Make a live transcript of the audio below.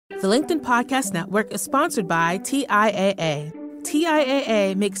The LinkedIn Podcast Network is sponsored by TIAA.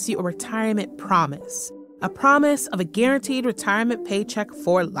 TIAA makes you a retirement promise, a promise of a guaranteed retirement paycheck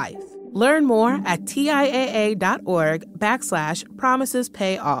for life. Learn more at TIAA.org/promises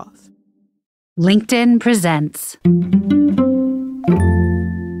pay off. LinkedIn presents.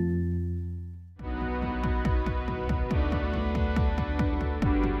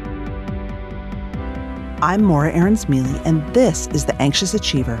 I'm Morra Aarons-Mele, and this is The Anxious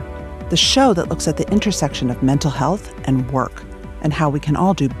Achiever, the show that looks at the intersection of mental health and work, and how we can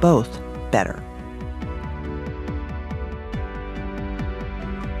all do both better.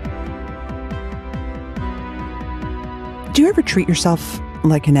 Do you ever treat yourself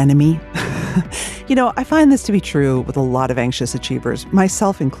like an enemy? I find this to be true with a lot of anxious achievers,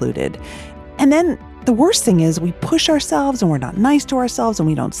 myself included. And then the worst thing is we push ourselves and we're not nice to ourselves and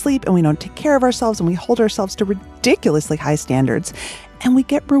we don't sleep and we don't take care of ourselves and we hold ourselves to ridiculously high standards and we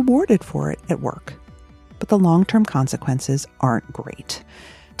get rewarded for it at work. But the long-term consequences aren't great.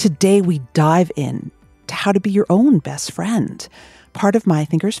 Today we dive in to how to be your own best friend, part of my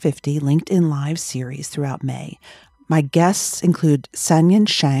Thinkers50 LinkedIn Live series throughout May. My guests include Sanyin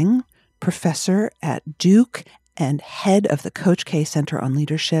Siang, professor at Duke and head of the Coach K Center on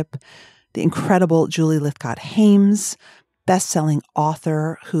Leadership, the incredible Julie Lythcott-Haims, best-selling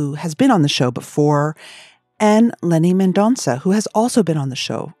author who has been on the show before, and Lenny Mendoca, who has also been on the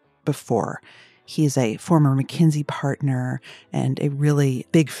show before. He's a former McKinsey partner and a really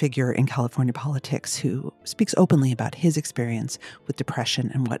big figure in California politics who speaks openly about his experience with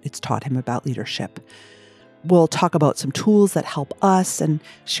depression and what it's taught him about leadership. We'll talk about some tools that help us and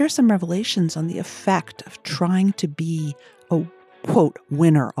share some revelations on the effect of trying to be a quote,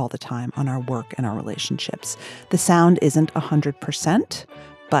 winner all the time on our work and our relationships. The sound isn't 100%,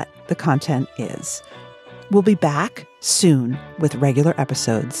 but the content is. We'll be back soon with regular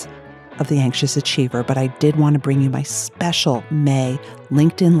episodes of The Anxious Achiever, but I did want to bring you my special May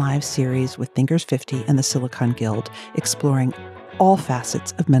LinkedIn Live series with Thinkers50 and the Silicon Guild, exploring all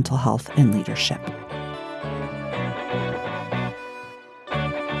facets of mental health and leadership.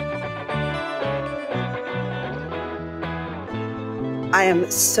 I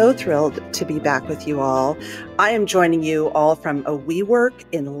am so thrilled to be back with you all. I am joining you all from a WeWork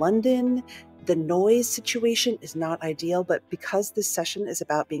in London. The noise situation is not ideal, but because this session is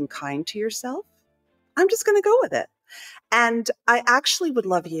about being kind to yourself, I'm just going to go with it. And I actually would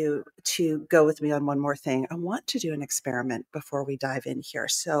love you to go with me on one more thing. I want to do an experiment before we dive in here.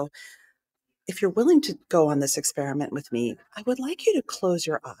 So if you're willing to go on this experiment with me, I would like you to close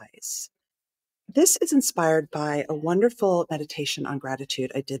your eyes. This is inspired by a wonderful meditation on gratitude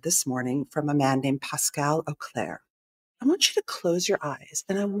I did this morning from a man named Pascal Auclair. I want you to close your eyes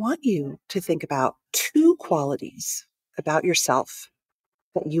and I want you to think about two qualities about yourself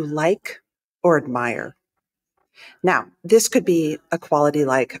that you like or admire. Now, this could be a quality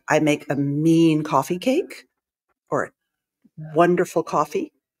like I make a mean coffee cake or wonderful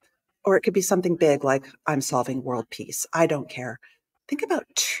coffee, or it could be something big like I'm solving world peace. I don't care. Think about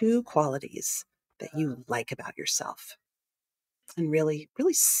two qualities that you like about yourself and really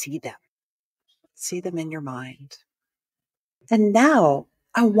see them in your mind. And now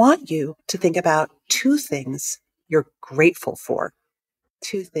I want you to think about two things you're grateful for,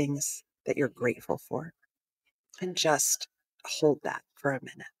 and just hold that for a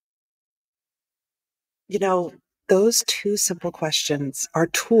minute. Those two simple questions are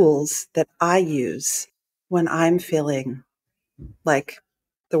tools that I use when I'm feeling like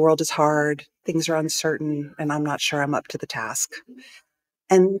the world is hard, things are uncertain, and I'm not sure I'm up to the task.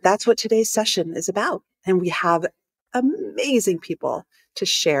 And that's what today's session is about. And we have amazing people to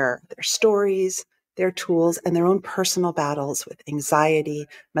share their stories, their tools, and their own personal battles with anxiety,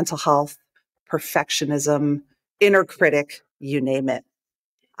 mental health, perfectionism, inner critic, you name it.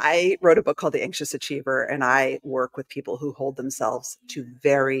 I wrote a book called The Anxious Achiever, and I work with people who hold themselves to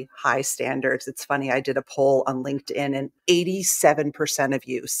very high standards. It's funny, I did a poll on LinkedIn, and 87% of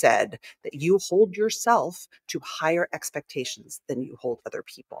you said that you hold yourself to higher expectations than you hold other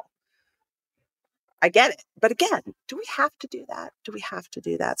people. I get it. But again, do we have to do that?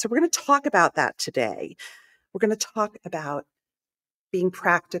 So we're going to talk about that today. We're going to talk about being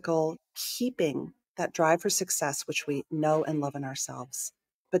practical, keeping that drive for success, which we know and love in ourselves,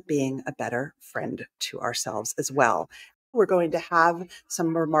 but being a better friend to ourselves as well. We're going to have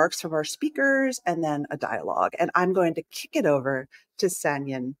some remarks from our speakers and then a dialogue. And I'm going to kick it over to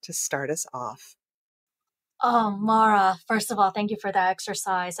Sanyin to start us off. Oh, Morra, first of all, thank you for that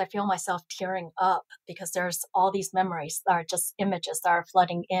exercise. I feel myself tearing up because there's all these memories that are just images that are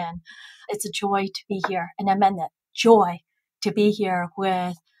flooding in. It's a joy to be here. And I meant that joy to be here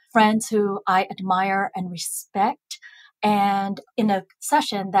with friends who I admire and respect. And in a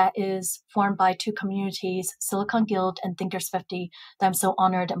session that is formed by two communities, Silicon Guild and Thinkers50, that I'm so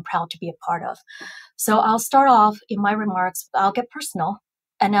honored and proud to be a part of. So I'll start off in my remarks, I'll get personal,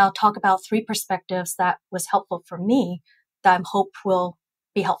 and I'll talk about 3 perspectives that was helpful for me that I hope will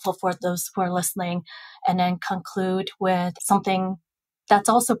be helpful for those who are listening, and then conclude with something that's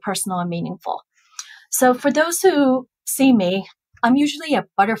also personal and meaningful. So for those who see me, I'm usually a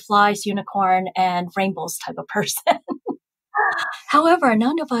butterflies, unicorn, and rainbows type of person. However,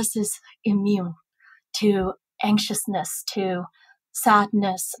 none of us is immune to anxiousness, to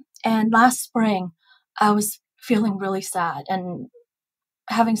sadness. And last spring, I was feeling really sad and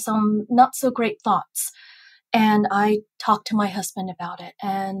having some not so great thoughts. And I talked to my husband about it.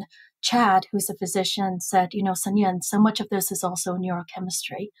 And Chad, who's a physician, said, Sanyin, so much of this is also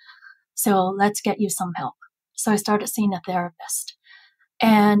neurochemistry. So let's get you some help. So I started seeing a therapist.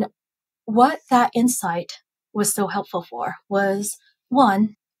 And what that insight was so helpful for was,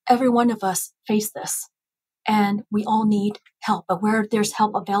 one, every one of us face this. And we all need help, but where there's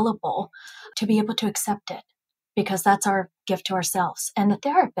help available, to be able to accept it, because that's our gift to ourselves. And the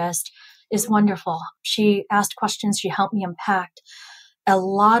therapist is wonderful. She asked questions. She helped me unpack a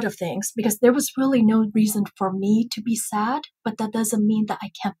lot of things, because there was really no reason for me to be sad, but that doesn't mean that I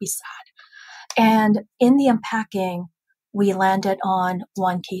can't be sad. And in the unpacking, we landed on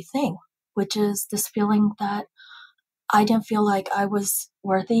one key thing, which is this feeling that I didn't feel like I was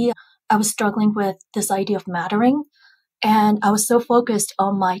worthy. I was struggling with this idea of mattering, and I was so focused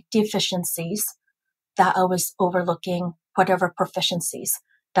on my deficiencies that I was overlooking whatever proficiencies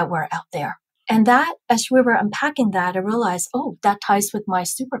that were out there. And that, as we were unpacking that, I realized, that ties with my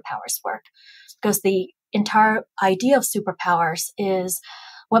superpowers work, because the entire idea of superpowers is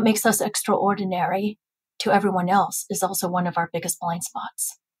what makes us extraordinary to everyone else is also one of our biggest blind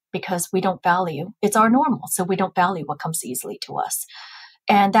spots, because we don't value, it's our normal, so we don't value what comes easily to us.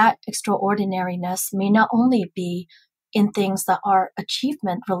 And that extraordinariness may not only be in things that are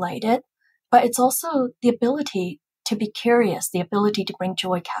achievement related, but it's also the ability to be curious, the ability to bring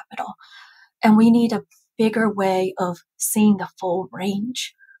joy capital. And we need a bigger way of seeing the full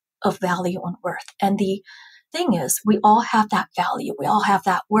range of value and worth. And the thing is, we all have that value. We all have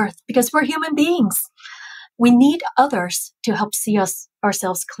that worth because we're human beings. We need others to help see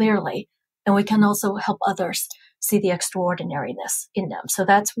ourselves clearly. And we can also help others see the extraordinariness in them. So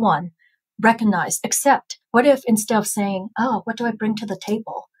that's one. Recognize, accept. What if instead of saying, what do I bring to the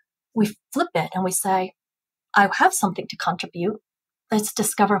table? We flip it and we say, I have something to contribute. Let's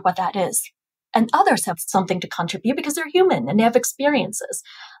discover what that is. And others have something to contribute because they're human and they have experiences.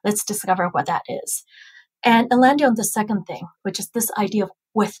 Let's discover what that is. And landing on the second thing, which is this idea of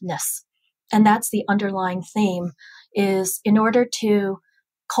withness. And that's the underlying theme, is in order to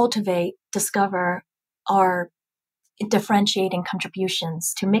cultivate, discover our differentiating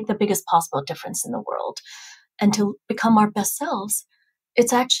contributions to make the biggest possible difference in the world and to become our best selves,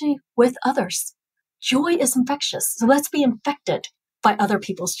 it's actually with others. Joy is infectious. So let's be infected by other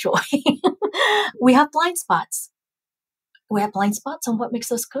people's joy. We have blind spots. We have blind spots on what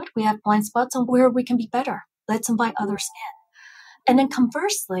makes us good. We have blind spots on where we can be better. Let's invite others in. And then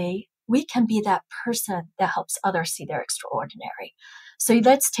conversely, we can be that person that helps others see their extraordinary. So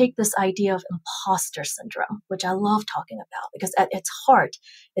let's take this idea of imposter syndrome, which I love talking about because at its heart,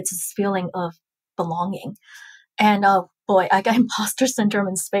 it's this feeling of belonging. And I got imposter syndrome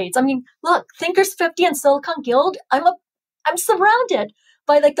in spades. I mean, look, Thinkers50 and Silicon Guild, I'm surrounded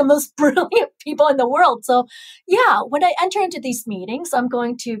by like the most brilliant people in the world. So yeah, when I enter into these meetings, I'm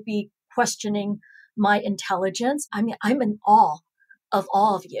going to be questioning my intelligence. I mean, I'm in awe of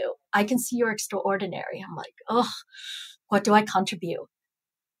all of you. I can see you're extraordinary. I'm like, what do I contribute?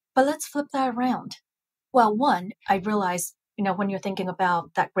 But let's flip that around. Well, one, I realized, when you're thinking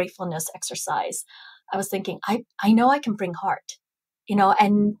about that gratefulness exercise, I was thinking, I know I can bring heart,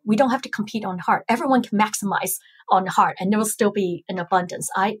 and we don't have to compete on heart. Everyone can maximize on heart and there will still be an abundance.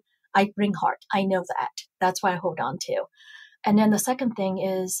 I bring heart. I know that. That's what I hold on to. And then the second thing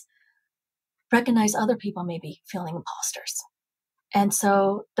is recognize other people may be feeling imposters. And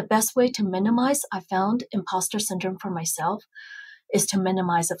so the best way to minimize, I found, imposter syndrome for myself is to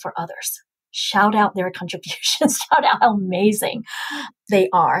minimize it for others. Shout out their contributions, shout out how amazing they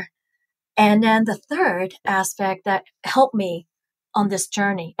are. And then the third aspect that helped me on this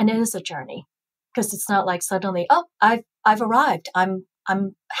journey, and it is a journey, because it's not like suddenly, I've arrived. I'm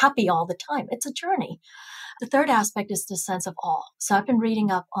happy all the time. It's a journey. The third aspect is the sense of awe. So I've been reading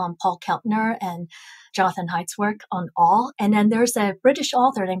up on Paul Keltner and Jonathan Haidt's work on awe. And then there's a British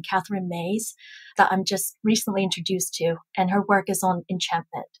author named Catherine Mays that I'm just recently introduced to, and her work is on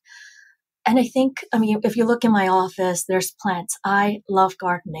enchantment. And I think, if you look in my office, there's plants. I love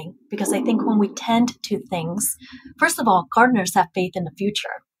gardening because I think when we tend to things, first of all, gardeners have faith in the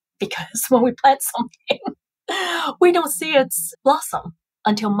future because when we plant something, we don't see its blossom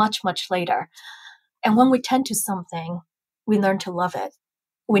until much, much later. And when we tend to something, we learn to love it.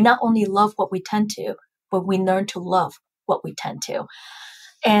 We not only love what we tend to, but we learn to love what we tend to.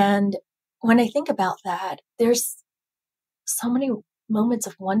 And when I think about that, there's so many moments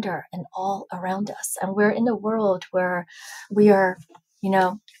of wonder and awe around us. And we're in a world where we are,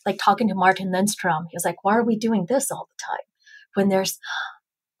 like talking to Martin Lindstrom. He was like, why are we doing this all the time when there's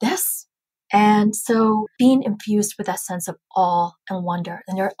this? And so being infused with that sense of awe and wonder,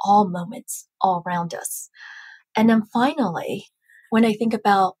 and there are all moments all around us. And then finally, when I think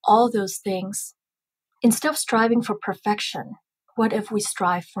about all those things, instead of striving for perfection, what if we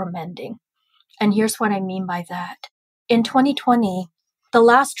strive for mending? And here's what I mean by that. In 2020, the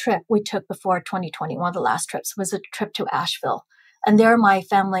last trip we took before 2020, one of the last trips, was a trip to Asheville. And there my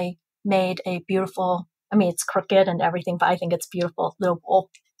family made a beautiful, it's crooked and everything, but I think it's beautiful little bowl.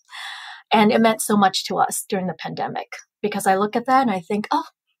 And it meant so much to us during the pandemic because I look at that and I think,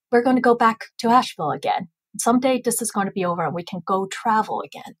 we're going to go back to Asheville again. Someday this is going to be over and we can go travel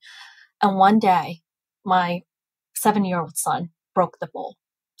again. And one day, my 7-year-old son broke the bowl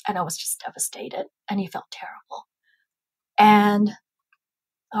and I was just devastated and he felt terrible. And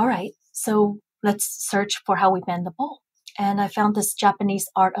all right, so let's search for how we mend the bowl. And I found this Japanese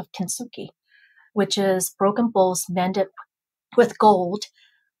art of kintsugi, which is broken bowls mended with gold.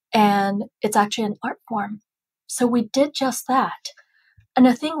 And it's actually an art form. So we did just that. And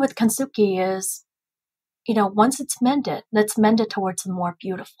the thing with kintsugi is, once it's mended, let's mend it towards the more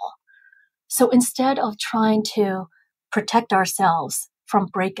beautiful. So instead of trying to protect ourselves from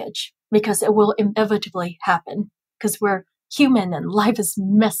breakage, because it will inevitably happen, because we're human and life is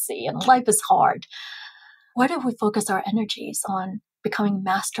messy and life is hard, what if we focus our energies on becoming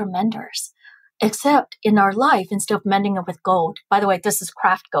master menders? Except in our life, instead of mending it with gold, by the way, this is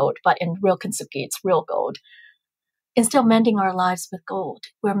craft gold, but in real kintsugi, it's real gold. Instead of mending our lives with gold,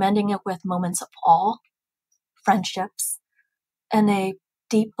 we're mending it with moments of awe, friendships, and a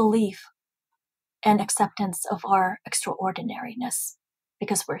deep belief and acceptance of our extraordinariness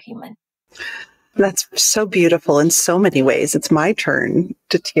because we're human. That's so beautiful in so many ways. It's my turn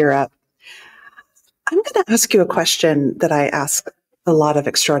to tear up. I'm going to ask you a question that I ask a lot of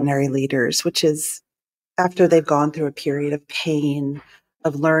extraordinary leaders, which is after they've gone through a period of pain,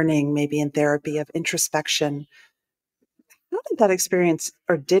 of learning, maybe in therapy, of introspection, how did that experience,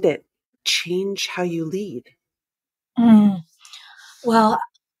 or did it change how you lead? Well,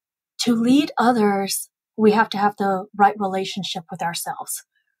 to lead others, we have to have the right relationship with ourselves.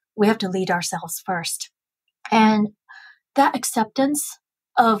 We have to lead ourselves first. And that acceptance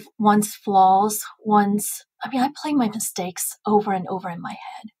of one's flaws, I play my mistakes over and over in my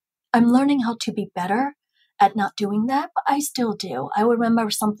head. I'm learning how to be better at not doing that, but I still do. I remember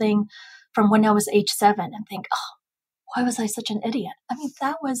something from when I was age 7 and think, why was I such an idiot?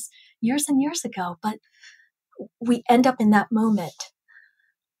 That was years and years ago, but we end up in that moment.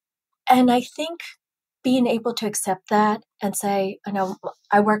 And I think being able to accept that and say,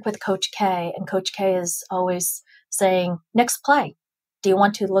 I work with Coach K, and Coach K is always saying, next play. Do you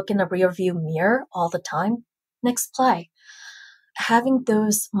want to look in the rearview mirror all the time? Next play. Having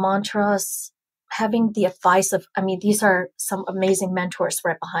those mantras, having the advice of, these are some amazing mentors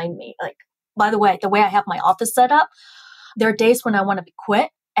right behind me. Like, by the way I have my office set up, there are days when I want to quit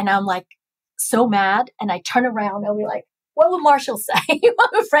and I'm like so mad and I turn around and I'll be like, what will Marshall say? What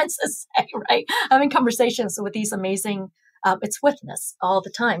will Francis say, right? Having conversations with these amazing, it's witness all the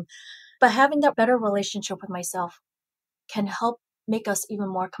time. But having that better relationship with myself can help make us even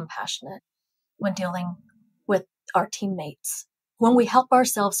more compassionate when dealing with our teammates. When we help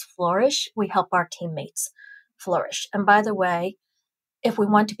ourselves flourish, we help our teammates flourish. And by the way, if we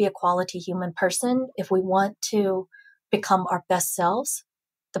want to be a quality human person, if we want to become our best selves,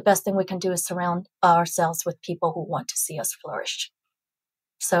 the best thing we can do is surround ourselves with people who want to see us flourish.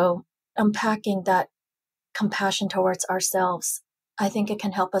 So unpacking that compassion towards ourselves, I think it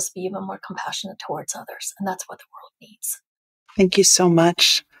can help us be even more compassionate towards others. And that's what the world needs. Thank you so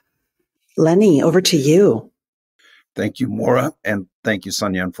much. Lenny, over to you. Thank you, Morra. And thank you,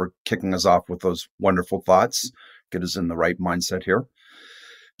 Sanyin, for kicking us off with those wonderful thoughts. Get us in the right mindset here.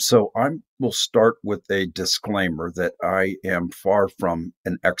 So I will start with a disclaimer that I am far from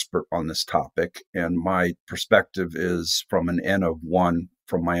an expert on this topic, and my perspective is from an N of one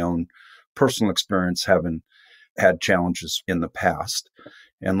from my own personal experience, having had challenges in the past.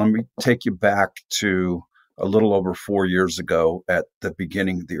 And let me take you back to a little over 4 years ago at the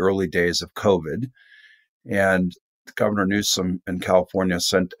beginning, the early days of COVID. And Governor Newsom in California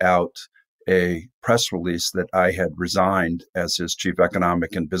sent out a press release that I had resigned as his chief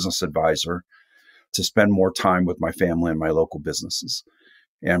economic and business advisor to spend more time with my family and my local businesses.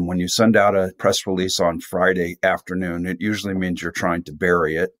 And when you send out a press release on Friday afternoon, it usually means you're trying to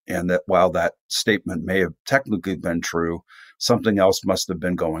bury it. And that while that statement may have technically been true, something else must have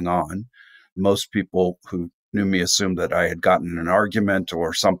been going on. Most people who knew me assumed that I had gotten in an argument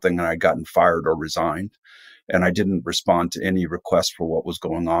or something and I'd gotten fired or resigned. And I didn't respond to any request for what was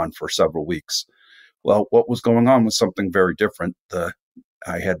going on for several weeks. Well, what was going on was something very different.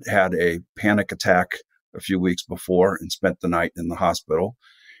 I had had a panic attack a few weeks before and spent the night in the hospital.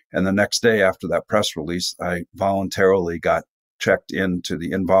 And the next day after that press release, I voluntarily got checked into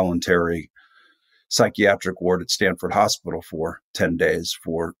the involuntary psychiatric ward at Stanford Hospital for 10 days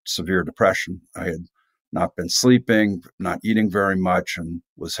for severe depression. I had not been sleeping, not eating very much, and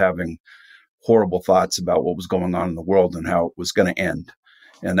was having horrible thoughts about what was going on in the world and how it was going to end.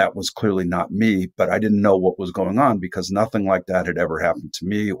 And that was clearly not me, but I didn't know what was going on because nothing like that had ever happened to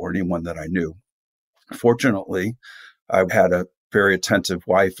me or anyone that I knew. Fortunately, I had a very attentive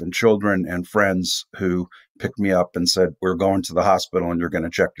wife and children and friends who picked me up and said, "We're going to the hospital and you're going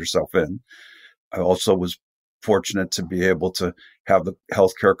to check yourself in." I also was fortunate to be able to have the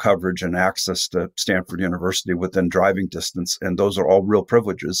healthcare coverage and access to Stanford University within driving distance. And those are all real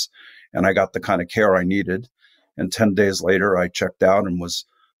privileges. And I got the kind of care I needed. And 10 days later, I checked out and was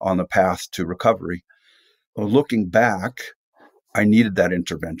on the path to recovery. Well, looking back, I needed that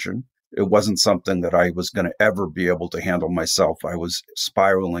intervention. It wasn't something that I was going to ever be able to handle myself. I was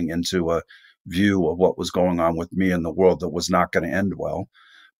spiraling into a view of what was going on with me in the world that was not going to end well.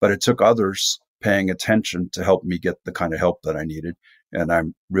 But it took others paying attention to help me get the kind of help that I needed. And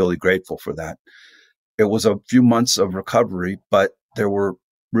I'm really grateful for that. It was a few months of recovery, but there were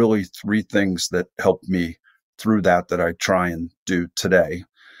really 3 things that helped me through that I try and do today.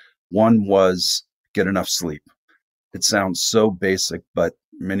 One was get enough sleep. It sounds so basic, but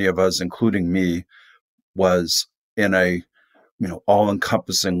many of us, including me, was in a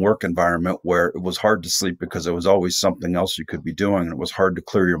all-encompassing work environment where it was hard to sleep because there was always something else you could be doing. And it was hard to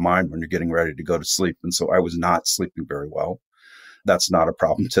clear your mind when you're getting ready to go to sleep. And so I was not sleeping very well. That's not a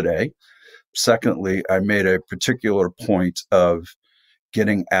problem today. Secondly, I made a particular point of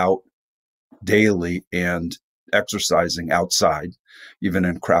getting out daily and exercising outside, even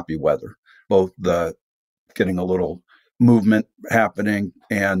in crappy weather. Both the getting a little movement happening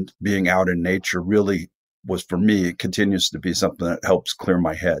and being out in nature really was, for me, it continues to be something that helps clear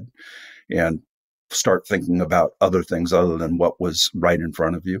my head and start thinking about other things other than what was right in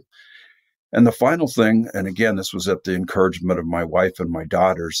front of you. And the final thing, and again, this was at the encouragement of my wife and my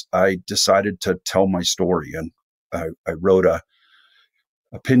daughters, I decided to tell my story. And I wrote a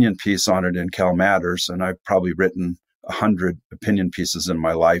opinion piece on it in Cal Matters, and I've probably written 100 opinion pieces in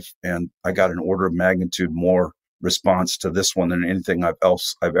my life. And I got an order of magnitude more response to this one than anything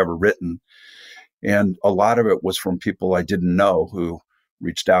else I've ever written. And a lot of it was from people I didn't know who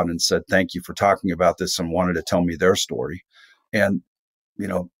reached out and said, "Thank you for talking about this," and wanted to tell me their story. And,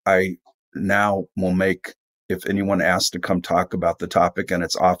 I now will make, if anyone asks to come talk about the topic, and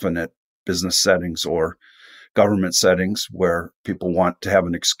it's often at business settings or government settings where people want to have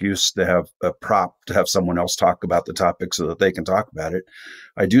an excuse to have a prop to have someone else talk about the topic so that they can talk about it,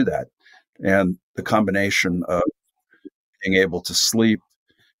 I do that. And the combination of being able to sleep,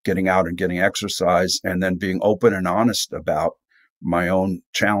 getting out and getting exercise, and then being open and honest about my own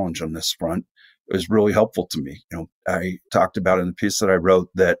challenge on this front is really helpful to me. I talked about in the piece that I wrote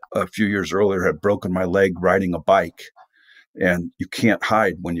that a few years earlier had broken my leg riding a bike. And you can't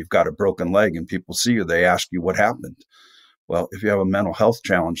hide when you've got a broken leg and people see you, they ask you what happened. Well, if you have a mental health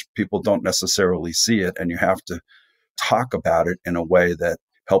challenge, people don't necessarily see it, and you have to talk about it in a way that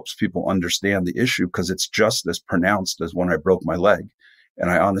helps people understand the issue, because it's just as pronounced as when I broke my leg. And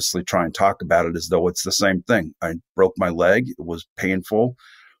I honestly try and talk about it as though it's the same thing. I broke my leg. It was painful,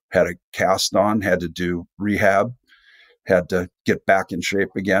 had a cast on, had to do rehab, had to get back in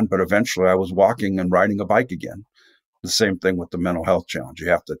shape again. But eventually I was walking and riding a bike again. The same thing with the mental health challenge. You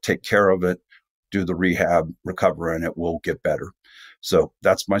have to take care of it, do the rehab, recover, and it will get better. So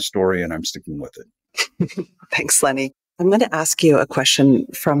that's my story, and I'm sticking with it. Thanks, Lenny. I'm going to ask you a question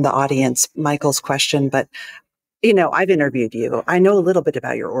from the audience, Michael's question, but I've interviewed you. I know a little bit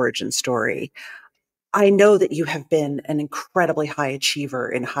about your origin story. I know that you have been an incredibly high achiever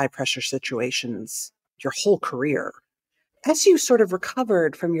in high pressure situations your whole career. As you sort of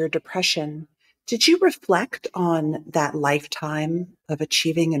recovered from your depression, did you reflect on that lifetime of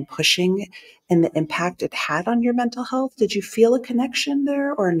achieving and pushing and the impact it had on your mental health? Did you feel a connection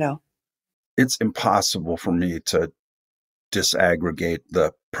there or no? It's impossible for me to disaggregate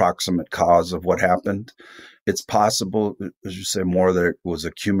the proximate cause of what happened. It's possible, as you say, more that it was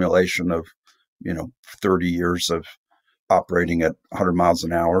accumulation of, 30 years of operating at 100 miles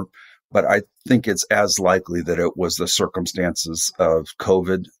an hour. But I think it's as likely that it was the circumstances of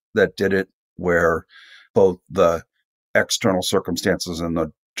COVID that did it, where both the external circumstances and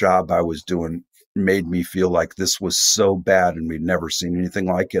the job I was doing made me feel like this was so bad and we'd never seen anything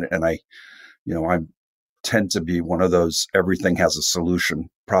like it. And I tend to be one of those everything has a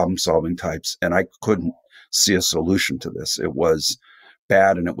solution, problem solving types. And I couldn't see a solution to this. It was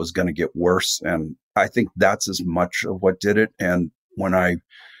bad and it was going to get worse. And I think that's as much of what did it. And when I,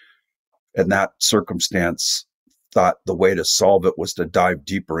 in that circumstance, thought the way to solve it was to dive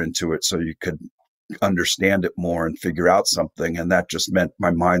deeper into it so you could understand it more and figure out something. And that just meant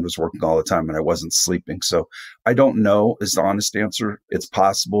my mind was working all the time and I wasn't sleeping. So I don't know is the honest answer. It's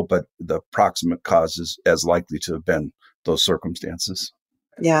possible, but the proximate cause is as likely to have been those circumstances.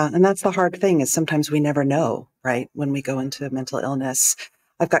 Yeah. And that's the hard thing is sometimes we never know, right? When we go into mental illness.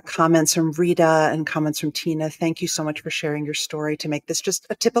 I've got comments from Rita and comments from Tina. Thank you so much for sharing your story to make this just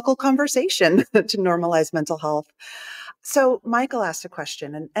a typical conversation to normalize mental health. So Michael asked a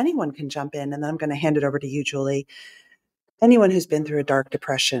question and anyone can jump in and then I'm going to hand it over to you, Julie. Anyone who's been through a dark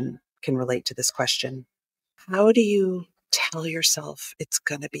depression can relate to this question. How do you tell yourself it's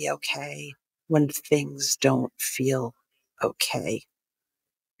going to be okay when things don't feel okay?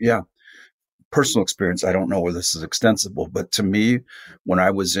 Yeah. Personal experience, I don't know where this is extensible, but to me, when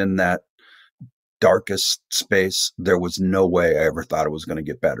I was in that darkest space, there was no way I ever thought it was going to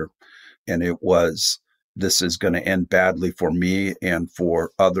get better. And it was, this is going to end badly for me and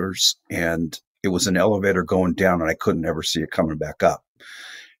for others. And it was an elevator going down and I couldn't ever see it coming back up.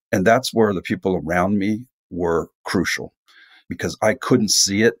 And that's where the people around me were crucial because I couldn't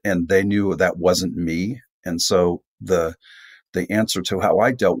see it and they knew that wasn't me. And so the answer to how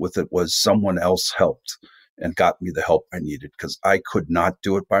I dealt with it was someone else helped and got me the help I needed because I could not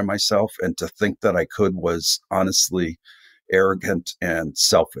do it by myself. And to think that I could was honestly arrogant and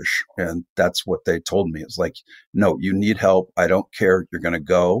selfish. And that's what they told me. It's like, no, you need help. I don't care. You're going to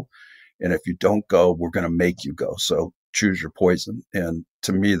go. And if you don't go, we're going to make you go. So choose your poison. And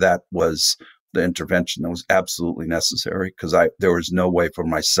to me, that was the intervention that was absolutely necessary because there was no way for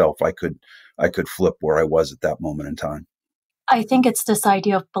myself I could flip where I was at that moment in time. I think it's this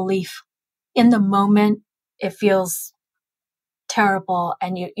idea of belief. In the moment, it feels terrible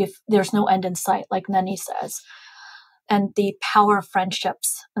and if there's no end in sight, like Lenny says. And the power of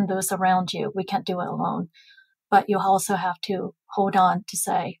friendships and those around you, we can't do it alone. But you also have to hold on to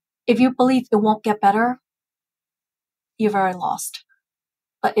say, if you believe it won't get better, you're very lost.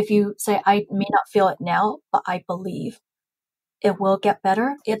 But if you say, I may not feel it now, but I believe it will get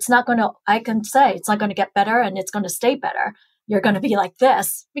better. I can say it's not going to get better and it's going to stay better. You're going to be like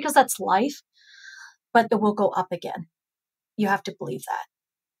this because that's life, but it will go up again. You have to believe that.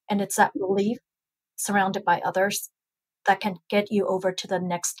 And it's that belief surrounded by others that can get you over to the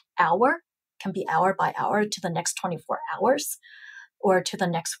next hour, can be hour by hour to the next 24 hours or to the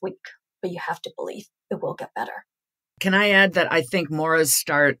next week. But you have to believe it will get better. Can I add that I think Morra's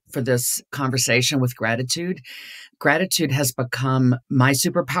start for this conversation with gratitude? Gratitude has become my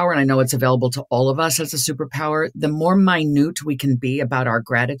superpower, and I know it's available to all of us as a superpower. The more minute we can be about our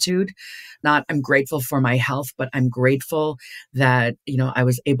gratitude, not I'm grateful for my health, but I'm grateful that, I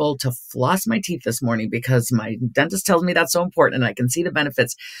was able to floss my teeth this morning because my dentist tells me that's so important and I can see the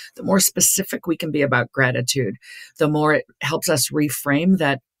benefits. The more specific we can be about gratitude, the more it helps us reframe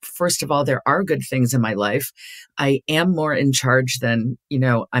that. First of all, there are good things in my life. I am more in charge than,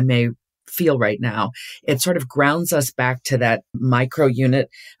 I may feel right now. It sort of grounds us back to that micro unit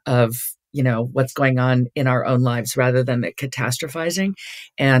of, what's going on in our own lives rather than the catastrophizing.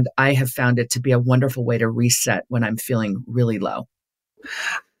 And I have found it to be a wonderful way to reset when I'm feeling really low.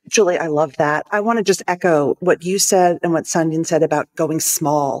 Julie, I love that. I want to just echo what you said and what Sanyin said about going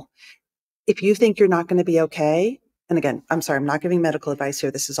small. If you think you're not going to be okay, and again, I'm sorry, I'm not giving medical advice here.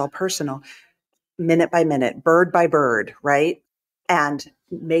 This is all personal, minute by minute, bird by bird, right? And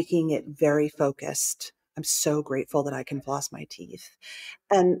making it very focused. I'm so grateful that I can floss my teeth.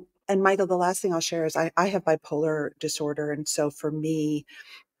 And Michael, the last thing I'll share is I have bipolar disorder. And so for me,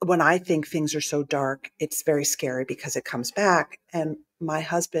 when I think things are so dark, it's very scary because it comes back. And my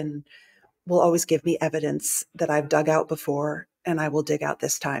husband will always give me evidence that I've dug out before and I will dig out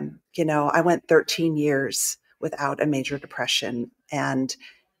this time. I went 13 years without a major depression. And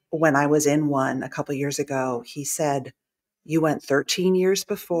when I was in one a couple of years ago, he said, "You went 13 years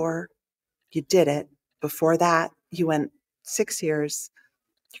before, you did it. Before that, you went 6 years.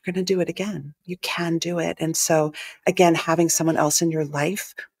 You're going to do it again. You can do it." And so again, having someone else in your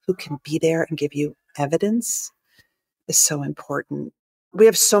life who can be there and give you evidence is so important. We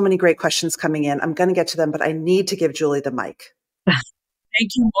have so many great questions coming in. I'm going to get to them, but I need to give Julie the mic. Thank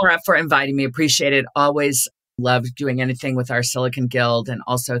you, Morra, for inviting me. Appreciate it. Always love doing anything with our Silicon Guild and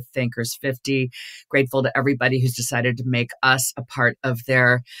also Thinkers50. Grateful to everybody who's decided to make us a part of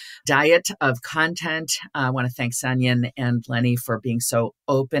their diet of content. I want to thank Sanyin and Lenny for being so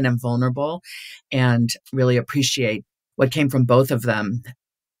open and vulnerable, and really appreciate what came from both of them.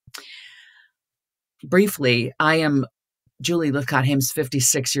 Briefly, I am Julie Lythcott-Haims,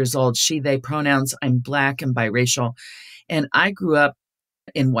 56 years old, she, they pronouns. I'm Black and biracial. And I grew up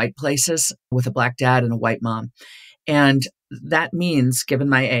in white places with a Black dad and a white mom. And that means, given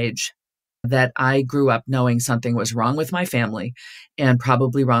my age, that I grew up knowing something was wrong with my family and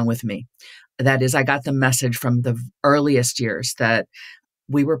probably wrong with me. That is, I got the message from the earliest years that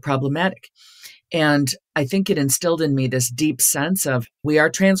we were problematic. And I think it instilled in me this deep sense of we are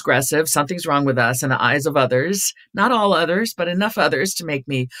transgressive. Something's wrong with us in the eyes of others, not all others, but enough others to make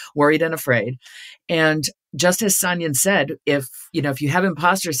me worried and afraid. And just as Sanyin said, if you have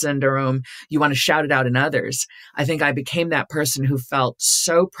imposter syndrome, you want to shout it out in others. I think I became that person who felt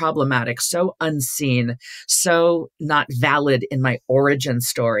so problematic, so unseen, so not valid in my origin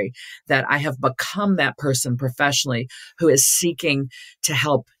story that I have become that person professionally who is seeking to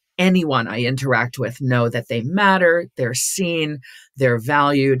help anyone I interact with know that they matter, they're seen, they're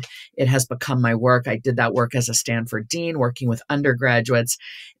valued. It has become my work. I did that work as a Stanford dean, working with undergraduates.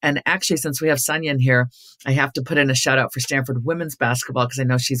 And actually, since we have Sanyin here, I have to put in a shout out for Stanford women's basketball because I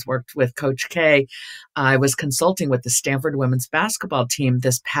know she's worked with Coach K. I was consulting with the Stanford women's basketball team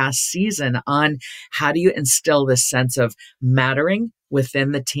this past season on how do you instill this sense of mattering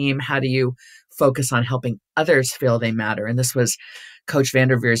within the team? How do you focus on helping others feel they matter? And this was Coach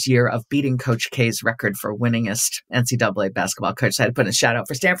Vanderveer's year of beating Coach K's record for winningest NCAA basketball coach. So I had to put in a shout out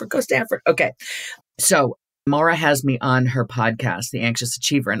for Stanford. Go Stanford. Okay. So Morra has me on her podcast, The Anxious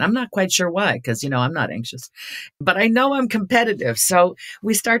Achiever, and I'm not quite sure why, because, I'm not anxious, but I know I'm competitive. So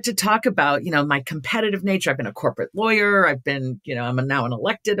we start to talk about, my competitive nature. I've been a corporate lawyer. I've been, I'm now an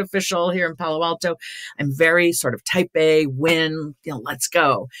elected official here in Palo Alto. I'm very sort of type A, win, let's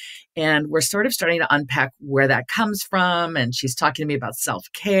go. And we're sort of starting to unpack where that comes from. And she's talking to me about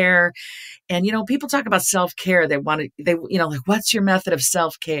self-care. And, people talk about self-care. They like, what's your method of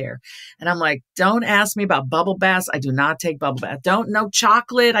self-care? And I'm like, don't ask me about bubble baths. I do not take bubble baths. No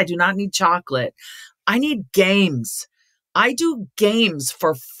chocolate. I do not need chocolate. I need games. I do games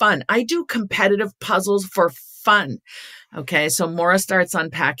for fun. I do competitive puzzles for fun. Okay. So Morra starts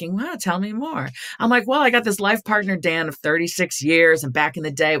unpacking. Wow, tell me more. I'm like, well, I got this life partner, Dan, of 36 years. And back in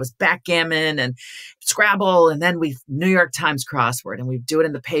the day, it was backgammon and Scrabble. And then New York Times crossword, and we'd do it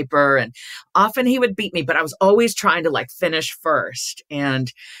in the paper. And often he would beat me, but I was always trying to finish first.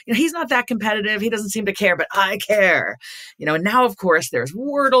 And, he's not that competitive. He doesn't seem to care, but I care, and now of course there's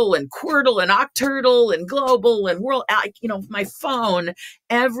Wordle and Quirtle and Octurtle and Global and World, my phone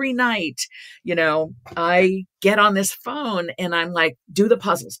every night, I get on this phone and I'm like, do the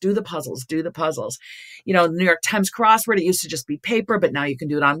puzzles. New York Times crossword, it used to just be paper, but now you can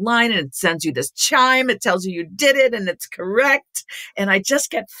do it online and it sends you this chime. It tells you did it and it's correct. And I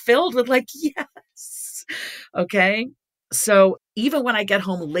just get filled with yes. Okay. So even when I get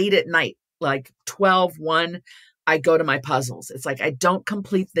home late at night, 12, 1, I go to my puzzles. It's like, I don't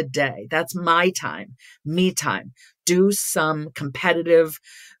complete the day. That's my time, me time. Do some competitive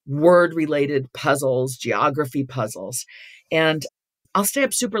word-related puzzles, geography puzzles. And I'll stay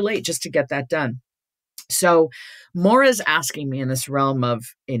up super late just to get that done. So Morra's asking me in this realm of,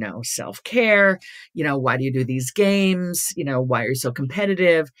 self-care, why do you do these games? Why are you so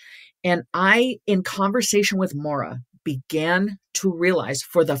competitive? And I, in conversation with Morra, began to realize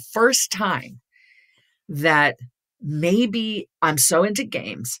for the first time that maybe I'm so into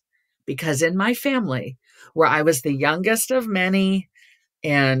games because in my family, where I was the youngest of many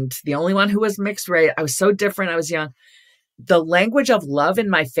and the only one who was mixed race, I was so different. I was young. The language of love in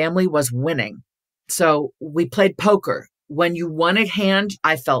my family was winning. So we played poker. When you won a hand,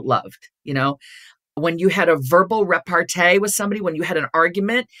 I felt loved. When you had a verbal repartee with somebody, when you had an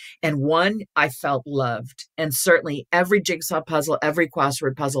argument and won, I felt loved. And certainly every jigsaw puzzle, every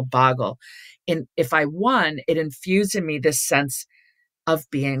crossword puzzle, boggle. And if I won, it infused in me this sense of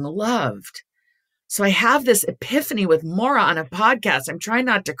being loved. So I have this epiphany with Morra on a podcast. I'm trying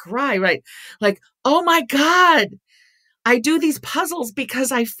not to cry, right? Like, oh my God, I do these puzzles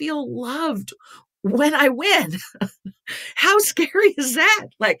because I feel loved when I win. How scary is that?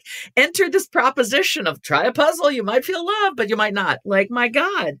 Like, enter this proposition of try a puzzle. You might feel loved, but you might not. Like, my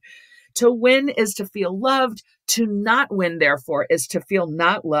God, to win is to feel loved. To not win, therefore, is to feel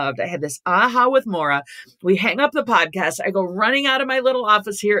not loved. I had this aha with Morra. We hang up the podcast. I go running out of my little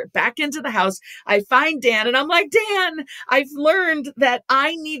office here, back into the house. I find Dan and I'm like, Dan, I've learned that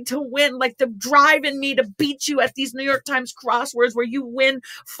I need to win, like the drive in me to beat you at these New York Times crosswords where you win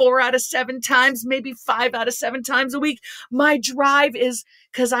 4 out of 7 times, maybe 5 out of 7 times a week. My drive is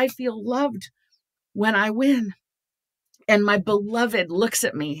because I feel loved when I win. And my beloved looks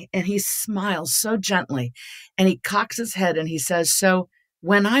at me and he smiles so gently and he cocks his head and he says, so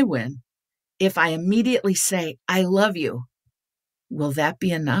when I win, if I immediately say, I love you, will that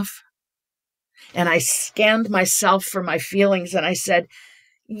be enough? And I scanned myself for my feelings and I said,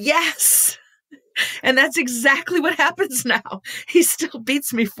 yes. And that's exactly what happens now. He still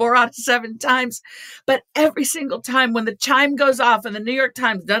beats me 4 out of 7 times. But every single time when the chime goes off in the New York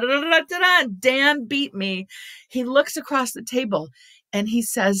Times, Dan beat me, he looks across the table and he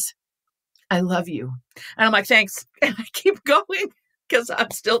says, I love you. And I'm like, thanks. And I keep going because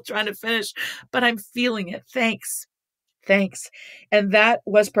I'm still trying to finish, but I'm feeling it. Thanks. Thanks. And that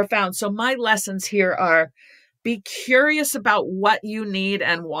was profound. So my lessons here are be curious about what you need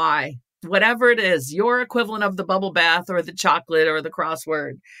and why. Whatever it is, your equivalent of the bubble bath or the chocolate or the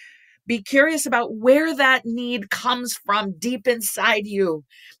crossword, be curious about where that need comes from deep inside you.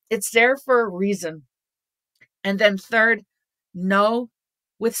 It's there for a reason. And then third, know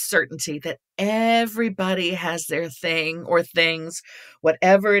with certainty that everybody has their thing or things,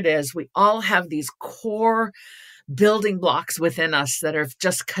 whatever it is. We all have these core building blocks within us that have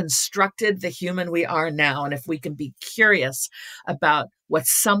just constructed the human we are now. And if we can be curious about what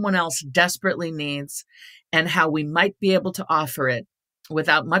someone else desperately needs and how we might be able to offer it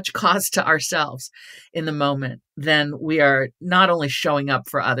without much cost to ourselves in the moment, then we are not only showing up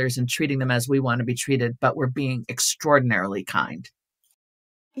for others and treating them as we want to be treated, but we're being extraordinarily kind.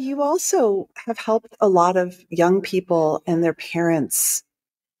 You also have helped a lot of young people and their parents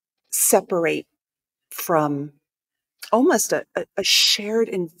separate from almost a shared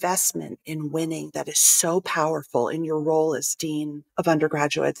investment in winning that is so powerful in your role as Dean of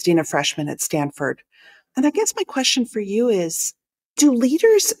Undergraduates, Dean of Freshmen at Stanford. And I guess my question for you is, do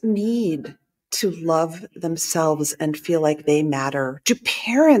leaders need to love themselves and feel like they matter? Do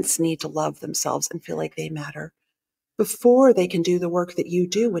parents need to love themselves and feel like they matter before they can do the work that you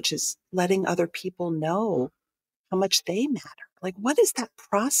do, which is letting other people know how much they matter? Like, what is that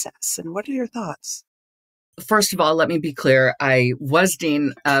process and what are your thoughts? First of all, let me be clear. I was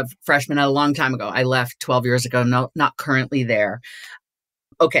Dean of Freshmen a long time ago. I left 12 years ago, not currently there.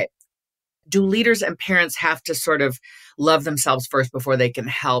 Okay. Do leaders and parents have to sort of love themselves first before they can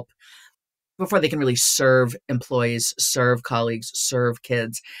help, before they can really serve employees, serve colleagues, serve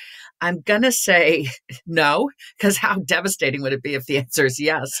kids? I'm going to say no, because how devastating would it be if the answer is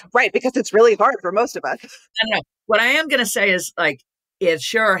yes? Right, because it's really hard for most of us. No. What I am going to say is, like, it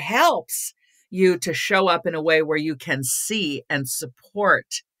sure helps you to show up in a way where you can see and support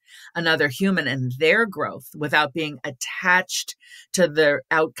another human and their growth without being attached to the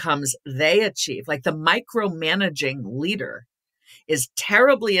outcomes they achieve. Like the micromanaging leader is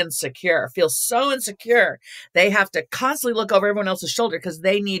terribly insecure, feels so insecure. They have to constantly look over everyone else's shoulder because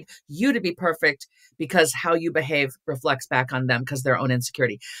they need you to be perfect because how you behave reflects back on them because their own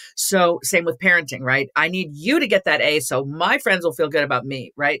insecurity. So same with parenting, right? I need you to get that A so my friends will feel good about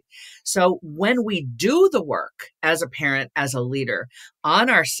me, right? So when we do the work as a parent, as a leader on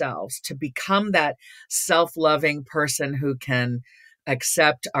ourselves to become that self-loving person who can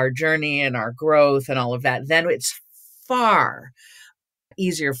accept our journey and our growth and all of that, then it's far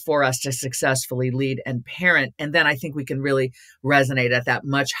easier for us to successfully lead and parent. And then I think we can really resonate at that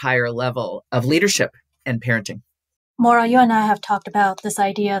much higher level of leadership and parenting. Morra, you and I have talked about this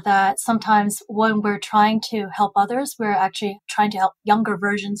idea that sometimes when we're trying to help others, we're actually trying to help younger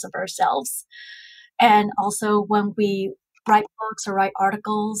versions of ourselves. And also when we write books or write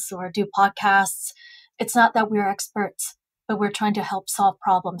articles or do podcasts, it's not that we're experts, but we're trying to help solve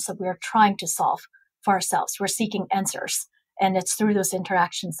problems that we're trying to solve for ourselves. We're seeking answers. And it's through those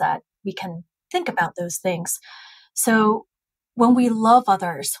interactions that we can think about those things. So when we love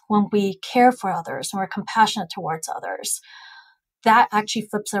others, when we care for others, when we're compassionate towards others, that actually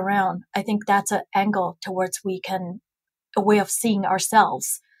flips around. I think that's an angle towards a way of seeing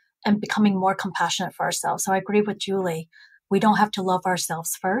ourselves and becoming more compassionate for ourselves. So I agree with Julie. We don't have to love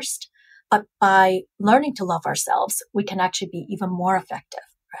ourselves first, but by learning to love ourselves, we can actually be even more effective,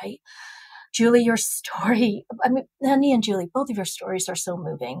 right? Julie, your story, Lenny and Julie, both of your stories are so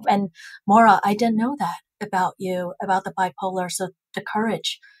moving. And Morra, I didn't know that about you, about the bipolar. So the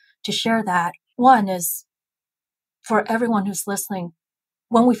courage to share that. One is for everyone who's listening,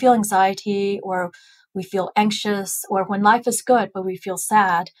 when we feel anxiety or we feel anxious or when life is good, but we feel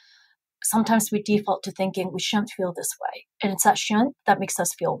sad, sometimes we default to thinking we shouldn't feel this way. And it's that shouldn't that makes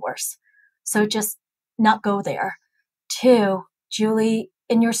us feel worse. So just not go there. Two, Julie,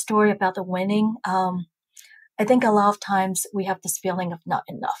 in your story about the winning, I think a lot of times we have this feeling of not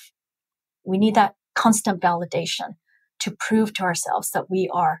enough. We need that constant validation to prove to ourselves that we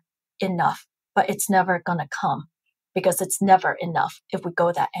are enough, but it's never going to come because it's never enough if we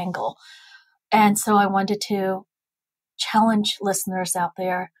go that angle. And so I wanted to challenge listeners out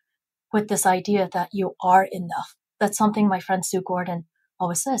there with this idea that you are enough. That's something my friend Sue Gordon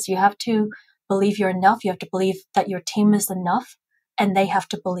always says. You have to believe you're enough. You have to believe that your team is enough, and they have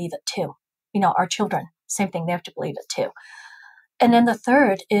to believe it too. Our children, same thing, they have to believe it too. And then the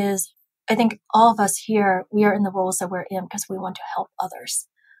third is, I think all of us here, we are in the roles that we're in because we want to help others.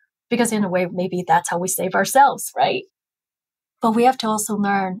 Because in a way, maybe that's how we save ourselves, right? But we have to also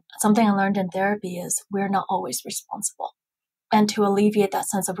learn, something I learned in therapy is we're not always responsible. And to alleviate that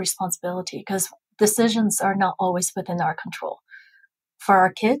sense of responsibility, because decisions are not always within our control. For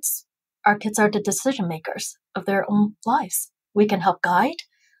our kids are the decision makers of their own lives. We can help guide,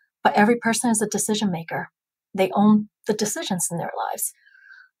 but every person is a decision maker. They own the decisions in their lives.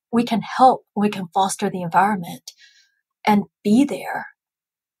 We can help, we can foster the environment and be there,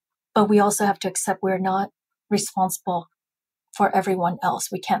 but we also have to accept we're not responsible for everyone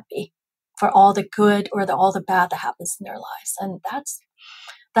else. We can't be for all the good or all the bad that happens in their lives. And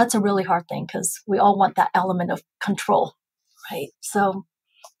that's a really hard thing because we all want that element of control, right? So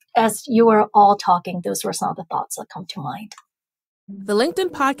as you were all talking, those were some of the thoughts that come to mind. The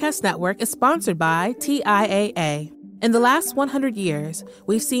LinkedIn Podcast Network is sponsored by TIAA. In the last 100 years,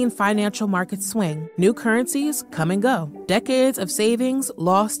 we've seen financial markets swing, new currencies come and go, decades of savings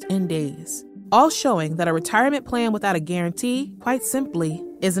lost in days, all showing that a retirement plan without a guarantee, quite simply,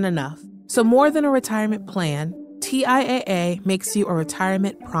 isn't enough. So more than a retirement plan, TIAA makes you a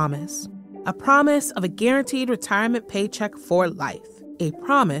retirement promise. A promise of a guaranteed retirement paycheck for life. A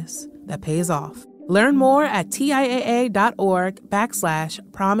promise that pays off. Learn more at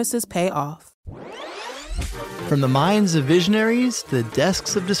TIAA.org/promisespayoff. From the minds of visionaries to the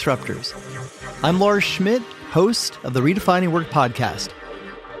desks of disruptors, I'm Lars Schmidt, host of the Redefining Work podcast.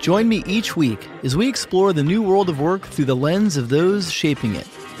 Join me each week as we explore the new world of work through the lens of those shaping it.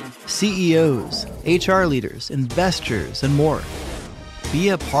 CEOs, HR leaders, investors, and more. Be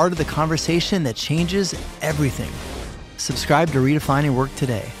a part of the conversation that changes everything. Subscribe to Redefining Work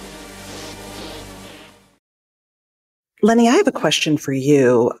today. Lenny, I have a question for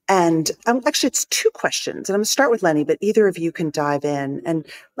you. And actually, it's two questions. And I'm going to start with Lenny, but either of you can dive in. And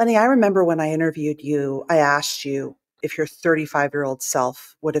Lenny, I remember when I interviewed you, I asked you if your 35-year-old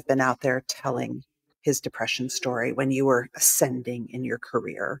self would have been out there telling his depression story when you were ascending in your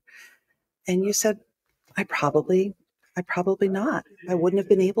career. And you said, I probably not. I wouldn't have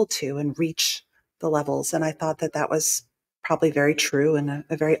been able to and reach the levels. And I thought that was probably very true and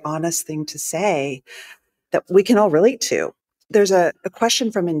a very honest thing to say that we can all relate to. There's a question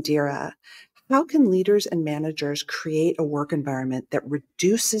from Indira. How can leaders and managers create a work environment that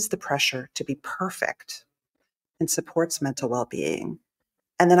reduces the pressure to be perfect and supports mental well-being?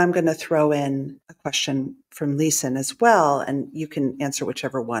 And then I'm going to throw in a question from Leeson as well, and you can answer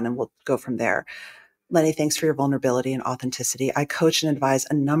whichever one, and we'll go from there. Lenny, thanks for your vulnerability and authenticity. I coach and advise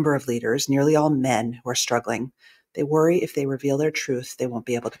a number of leaders, nearly all men, who are struggling. They worry if they reveal their truth, they won't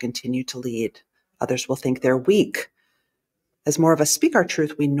be able to continue to lead. Others will think they're weak. As more of us speak our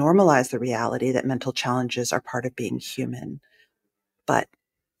truth, we normalize the reality that mental challenges are part of being human. But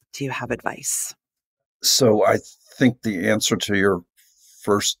do you have advice? So I think the answer to your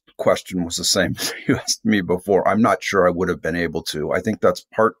first question was the same as you asked me before. I'm not sure I would have been able to. I think that's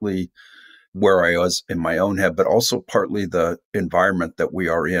partly where I was in my own head, but also partly the environment that we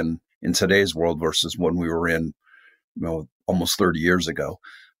are in today's world versus when we were in, almost 30 years ago.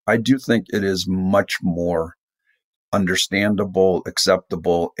 I do think it is much more understandable,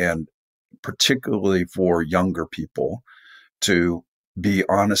 acceptable, and particularly for younger people to be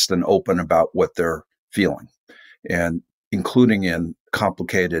honest and open about what they're feeling. And including in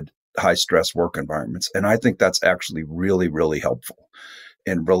complicated, high stress work environments. And I think that's actually really, really helpful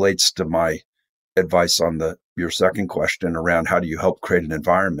and relates to my advice on your second question around how do you help create an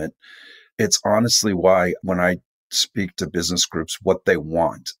environment. It's honestly why when I speak to business groups, what they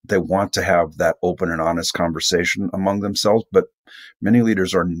want to have that open and honest conversation among themselves, but many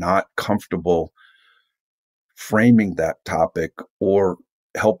leaders are not comfortable framing that topic or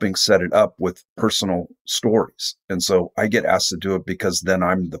helping set it up with personal stories. And so I get asked to do it because then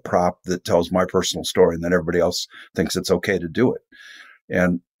I'm the prop that tells my personal story, and then everybody else thinks it's okay to do it.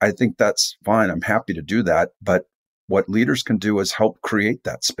 And I think that's fine. I'm happy to do that. But what leaders can do is help create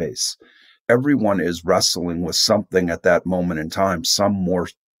that space. Everyone is wrestling with something at that moment in time, some more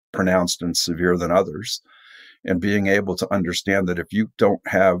pronounced and severe than others. And being able to understand that if you don't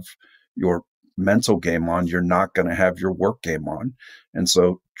have your mental game on, you're not going to have your work game on. And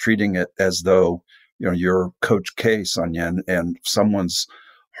so treating it as though, you're Coach K, Sanyin, and if someone's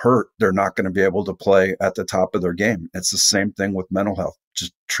hurt, they're not going to be able to play at the top of their game. It's the same thing with mental health.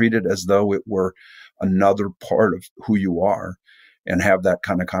 Just treat it as though it were another part of who you are and have that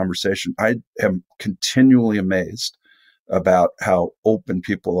kind of conversation. I am continually amazed about how open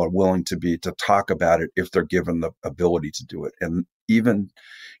people are willing to be to talk about it if they're given the ability to do it. And even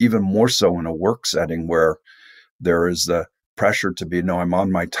more so in a work setting where there is the pressure to be, no, I'm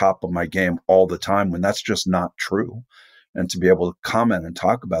on my top of my game all the time, when that's just not true. And to be able to comment and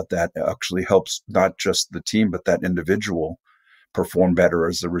talk about that actually helps not just the team, but that individual perform better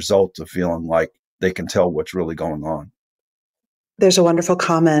as a result of feeling like they can tell what's really going on. There's a wonderful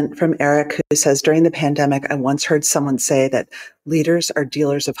comment from Eric who says, during the pandemic, I once heard someone say that leaders are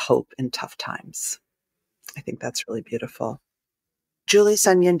dealers of hope in tough times. I think that's really beautiful. Julie,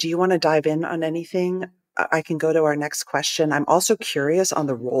 Sanyin, do you want to dive in on anything? I can go to our next question. I'm also curious on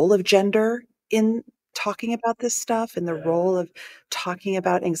the role of gender in talking about this stuff and the role of talking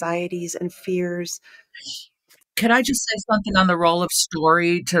about anxieties and fears. Could I just say something on the role of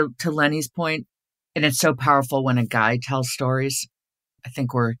story to Lenny's point? And it's so powerful when a guy tells stories. I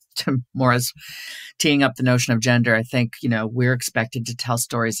think we're more as teeing up the notion of gender. I think, we're expected to tell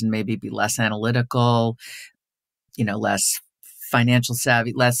stories and maybe be less analytical, less financial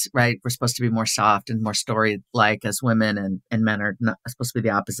savvy, less, right? We're supposed to be more soft and more story-like as women, and men are not supposed to be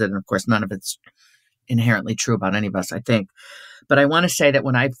the opposite. And of course, none of it's inherently true about any of us, I think. But I want to say that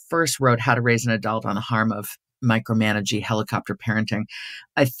when I first wrote How to Raise an Adult on the Harm of Micromanaging Helicopter Parenting,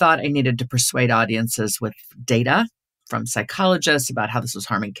 I thought I needed to persuade audiences with data from psychologists about how this was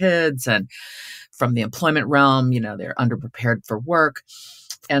harming kids, and from the employment realm, they're underprepared for work.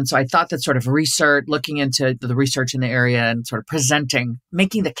 And so I thought that sort of research, looking into the research in the area and sort of presenting,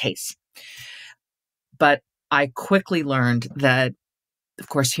 making the case. But I quickly learned that, of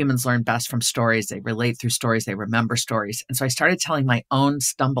course, humans learn best from stories. They relate through stories. They remember stories. And so I started telling my own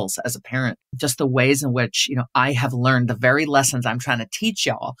stumbles as a parent, just the ways in which, I have learned the very lessons I'm trying to teach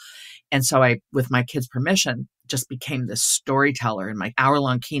y'all. And so I, with my kids' permission, just became this storyteller in my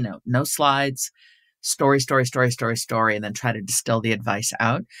hour-long keynote. No slides, story, and then try to distill the advice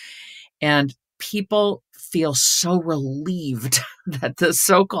out. And people feel so relieved that the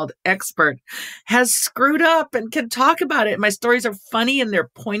so-called expert has screwed up and can talk about it. My stories are funny and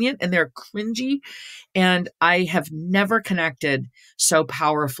they're poignant and they're cringy. And I have never connected so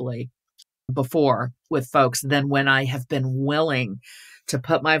powerfully before with folks than when I have been willing to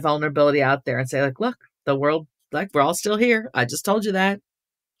put my vulnerability out there and say, like, look, the world, like, we're all still here. I just told you that.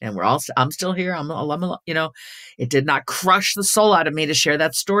 And I'm still here. It did not crush the soul out of me to share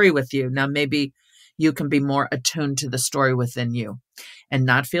that story with you. Now, maybe you can be more attuned to the story within you and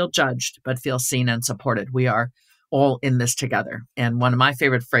not feel judged, but feel seen and supported. We are all in this together. And one of my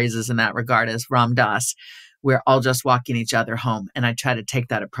favorite phrases in that regard is Ram Dass. We're all just walking each other home. And I try to take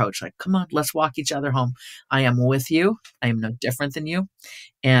that approach, like, come on, let's walk each other home. I am with you. I am no different than you.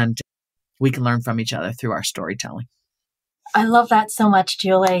 And we can learn from each other through our storytelling. I love that so much,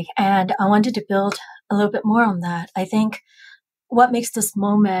 Julie. And I wanted to build a little bit more on that. I think what makes this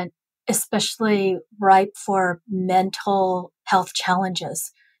moment especially ripe for mental health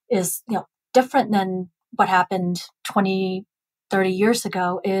challenges is, different than what happened 20, 30 years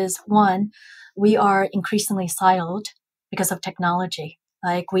ago is, one, we are increasingly siloed because of technology.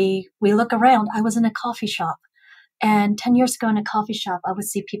 Like we look around. I was in a coffee shop, and 10 years ago in a coffee shop, I would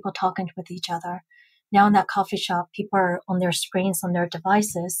see people talking with each other. Now in that coffee shop, people are on their screens, on their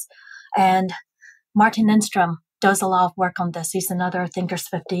devices. And Martin Lindstrom does a lot of work on this. He's another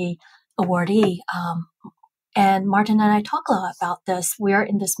Thinkers50 awardee. And Martin and I talk a lot about this. We're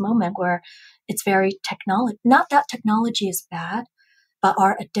in this moment where it's very technology. Not that technology is bad, but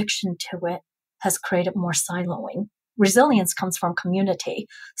our addiction to it has created more siloing. resilience comes from community.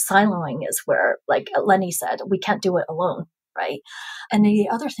 Siloing is where, like Lenny said, we can't do it alone, right? And the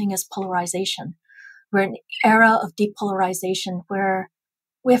other thing is polarization. We're in an era of depolarization where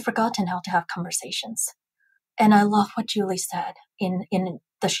we have forgotten how to have conversations. And I love what Julie said in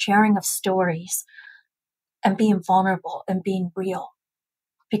the sharing of stories and being vulnerable and being real,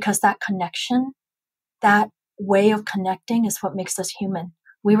 because that connection, that way of connecting is what makes us human.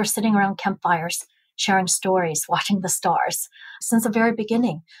 We were sitting around campfires, sharing stories, watching the stars since the very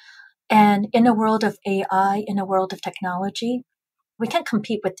beginning. And in a world of AI, in a world of technology, we can't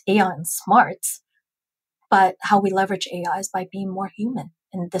compete with AI and smarts, but how we leverage AI is by being more human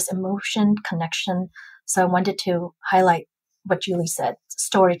in this emotion connection. So I wanted to highlight what Julie said,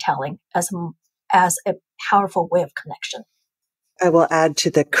 storytelling as a powerful way of connection. I will add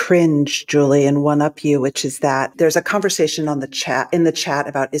to the cringe, Julie, and one up you, which is that there's a conversation in the chat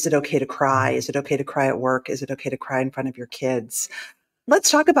about, is it okay to cry? Is it okay to cry at work? Is it okay to cry in front of your kids?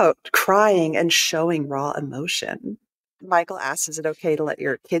 Let's talk about crying and showing raw emotion. Michael asks, is it okay to let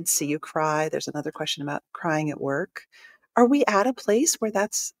your kids see you cry? There's another question about crying at work. Are we at a place where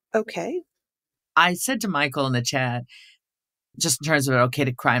that's okay? I said to Michael in the chat, just in terms of okay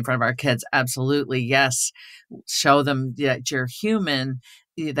to cry in front of our kids, absolutely, yes. Show them that you're human,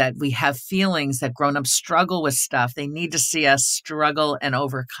 that we have feelings, that grown-ups struggle with stuff. They need to see us struggle and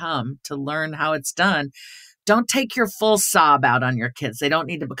overcome to learn how it's done. Don't take your full sob out on your kids. They don't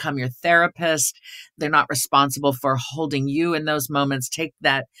need to become your therapist. They're not responsible for holding you in those moments. Take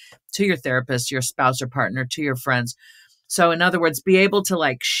that to your therapist, your spouse or partner, to your friends. So in other words, be able to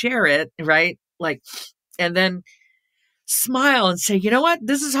like share it, right? Like, and then smile and say, you know what,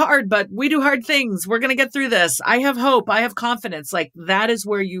 this is hard, but we do hard things. We're going to get through this. I have hope. I have confidence. Like that is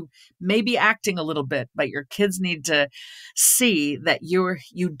where you may be acting a little bit, but your kids need to see that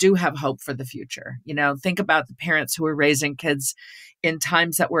you do have hope for the future. You know, think about the parents who were raising kids in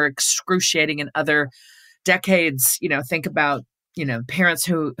times that were excruciating in other decades. You know, think about, you know, parents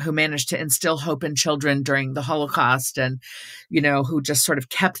who managed to instill hope in children during the Holocaust and, you know, who just sort of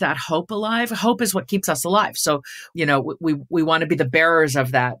kept that hope alive. Hope is what keeps us alive. So, you know, we want to be the bearers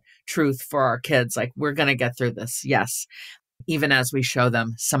of that truth for our kids. Like, we're going to get through this. Yes. Even as we show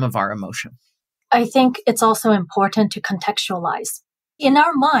them some of our emotion. I think it's also important to contextualize. In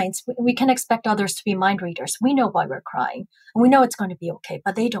our minds, we can expect others to be mind readers. We know why we're crying and we know it's going to be okay,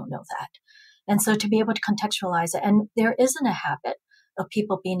 but they don't know that. And so to be able to contextualize it, and there isn't a habit of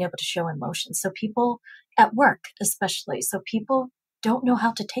people being able to show emotions. So people at work, especially, so people don't know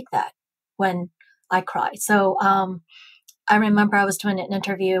how to take that when I cry. So I remember I was doing an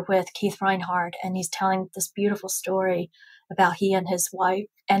interview with Keith Reinhardt, and he's telling this beautiful story about he and his wife,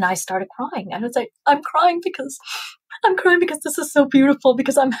 and I started crying. I was like, I'm crying because this is so beautiful,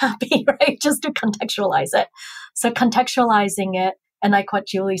 because I'm happy, right? Just to contextualize it. So contextualizing it, and like what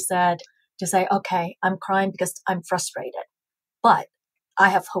Julie said, to say, okay, I'm crying because I'm frustrated, but I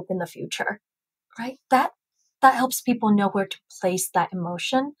have hope in the future, right? That helps people know where to place that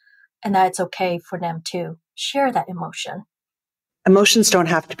emotion, and that it's okay for them to share that emotion. Emotions don't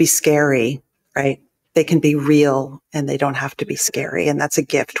have to be scary, right? They can be real and they don't have to be scary. And that's a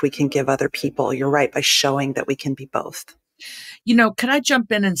gift we can give other people. You're right, by showing that we can be both. You know, could I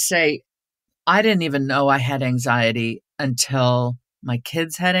jump in and say, I didn't even know I had anxiety until my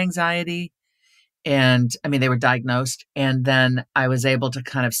kids had anxiety. And I mean, they were diagnosed. And then I was able to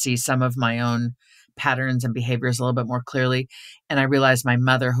kind of see some of my own patterns and behaviors a little bit more clearly. And I realized my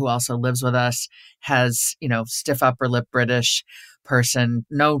mother, who also lives with us, has, you know, stiff upper lip British person,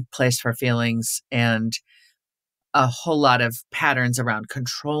 no place for feelings, and a whole lot of patterns around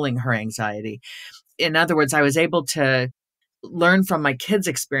controlling her anxiety. In other words, I was able to learn from my kids'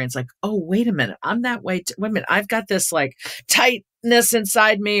 experience, like, oh, wait a minute, I'm that way. Wait a minute, I've got this like tightness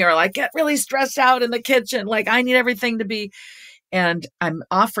inside me, or like get really stressed out in the kitchen. Like I need everything to be. And I'm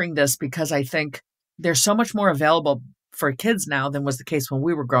offering this because I think there's so much more available for kids now than was the case when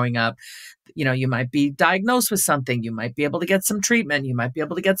we were growing up. You know, you might be diagnosed with something, you might be able to get some treatment, you might be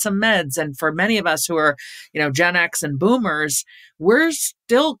able to get some meds. And for many of us who are, you know, Gen X and boomers, we're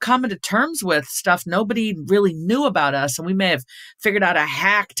still coming to terms with stuff nobody really knew about us. And we may have figured out a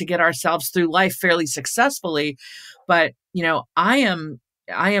hack to get ourselves through life fairly successfully. But, you know, I am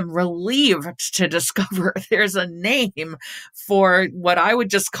relieved to discover there's a name for what I would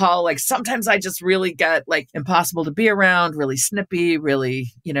just call, like, sometimes I just really get like impossible to be around, really snippy,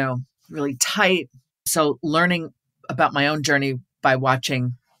 really, you know, really tight. So learning about my own journey by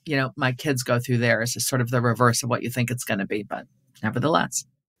watching, you know, my kids go through theirs is sort of the reverse of what you think it's going to be. But nevertheless,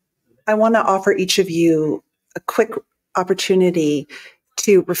 I want to offer each of you a quick opportunity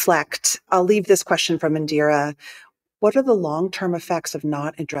to reflect. I'll leave this question from Indira. What are the long-term effects of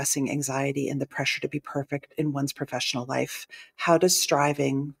not addressing anxiety and the pressure to be perfect in one's professional life? How does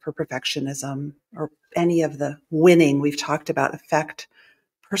striving for perfectionism or any of the winning we've talked about affect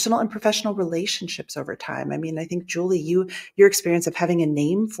personal and professional relationships over time? I mean, I think, Julie, your experience of having a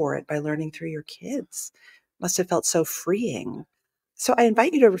name for it by learning through your kids must have felt so freeing. So I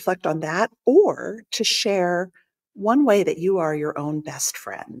invite you to reflect on that or to share one way that you are your own best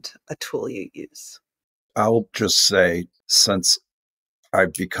friend, a tool you use. I'll just say, since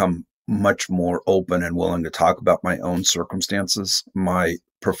I've become much more open and willing to talk about my own circumstances, my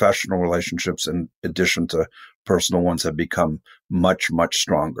professional relationships, in addition to personal ones, have become much, much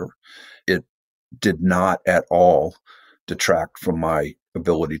stronger. It did not at all detract from my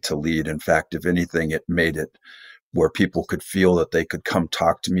ability to lead. In fact, if anything, it made it where people could feel that they could come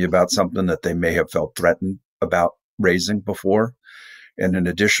talk to me about something that they may have felt threatened about raising before. And in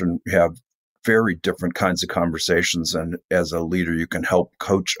addition, we have very different kinds of conversations. And as a leader, you can help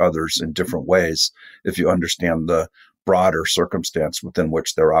coach others in different ways if you understand the broader circumstance within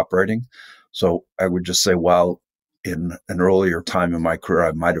which they're operating. So I would just say, while in an earlier time in my career,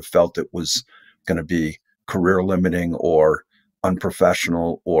 I might have felt it was going to be career limiting or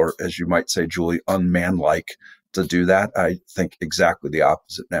unprofessional, or as you might say, Julie, unmanlike to do that, I think exactly the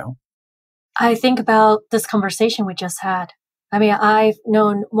opposite now. I think about this conversation we just had. I mean, I've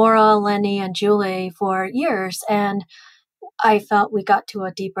known Morra, Lenny, and Julie for years, and I felt we got to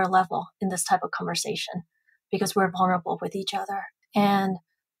a deeper level in this type of conversation because we're vulnerable with each other. And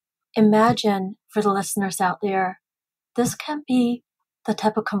imagine, for the listeners out there, this can be the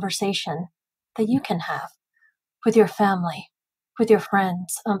type of conversation that you can have with your family, with your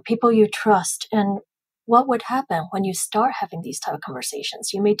friends, people you trust. And what would happen when you start having these type of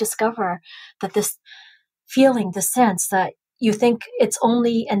conversations? You may discover that this feeling, the sense that you think it's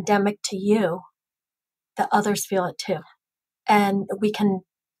only endemic to you, that others feel it too. And we can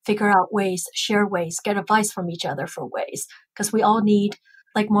figure out ways, share ways, get advice from each other for ways, because we all need,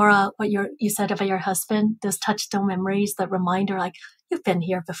 like Morra, what you said about your husband, those touchstone memories, that reminder, like, you've been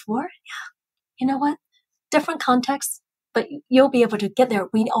here before. Yeah. You know what? Different contexts, but you'll be able to get there.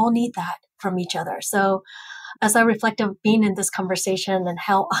 We all need that from each other. So as I reflect on being in this conversation and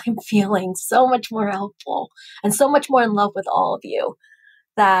how I'm feeling so much more helpful and so much more in love with all of you,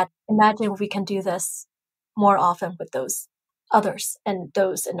 that imagine if we can do this more often with those others and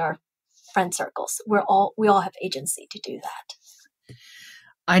those in our friend circles. We all have agency to do that.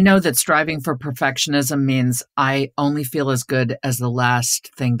 I know that striving for perfectionism means I only feel as good as the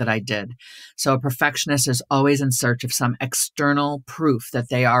last thing that I did. So a perfectionist is always in search of some external proof that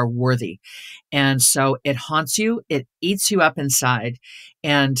they are worthy. And so it haunts you, it eats you up inside.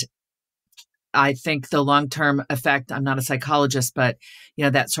 And I think the long-term effect, I'm not a psychologist, but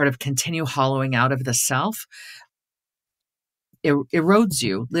that sort of continue hollowing out of the self, it erodes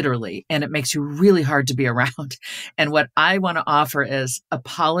you literally, and it makes you really hard to be around. And what I want to offer is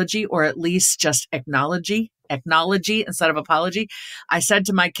apology, or at least just acknowledge instead of apology. I said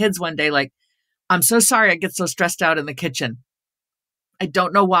to my kids one day, like, I'm so sorry I get so stressed out in the kitchen. I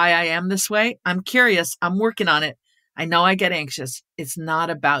don't know why I am this way. I'm curious. I'm working on it. I know I get anxious. It's not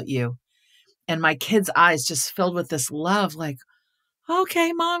about you. And my kids' eyes just filled with this love, like,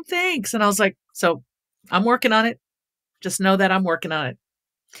 okay, Mom, thanks. And I was like, so I'm working on it. Just know that I'm working on it.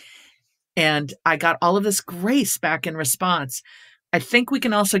 And I got all of this grace back in response. I think we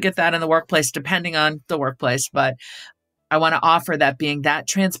can also get that in the workplace, depending on the workplace. But I want to offer that being that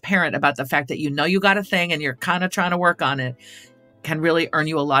transparent about the fact that you got a thing and you're kind of trying to work on it can really earn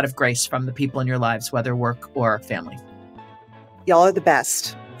you a lot of grace from the people in your lives, whether work or family. Y'all are the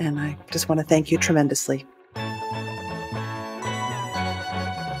best. And I just want to thank you tremendously.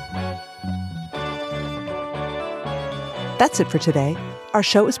 That's it for today. Our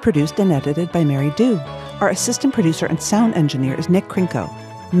show is produced and edited by Mary Dew. Our assistant producer and sound engineer is Nick Krinko.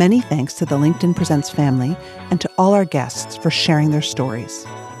 Many thanks to the LinkedIn Presents family and to all our guests for sharing their stories.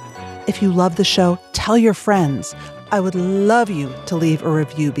 If you love the show, tell your friends. I would love you to leave a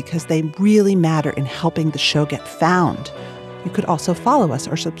review because they really matter in helping the show get found. You could also follow us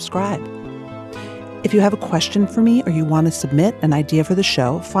or subscribe. If you have a question for me or you want to submit an idea for the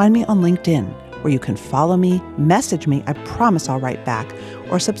show, find me on LinkedIn, where you can follow me, message me, I promise I'll write back,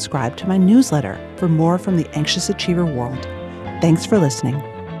 or subscribe to my newsletter for more from the anxious achiever world. Thanks for listening.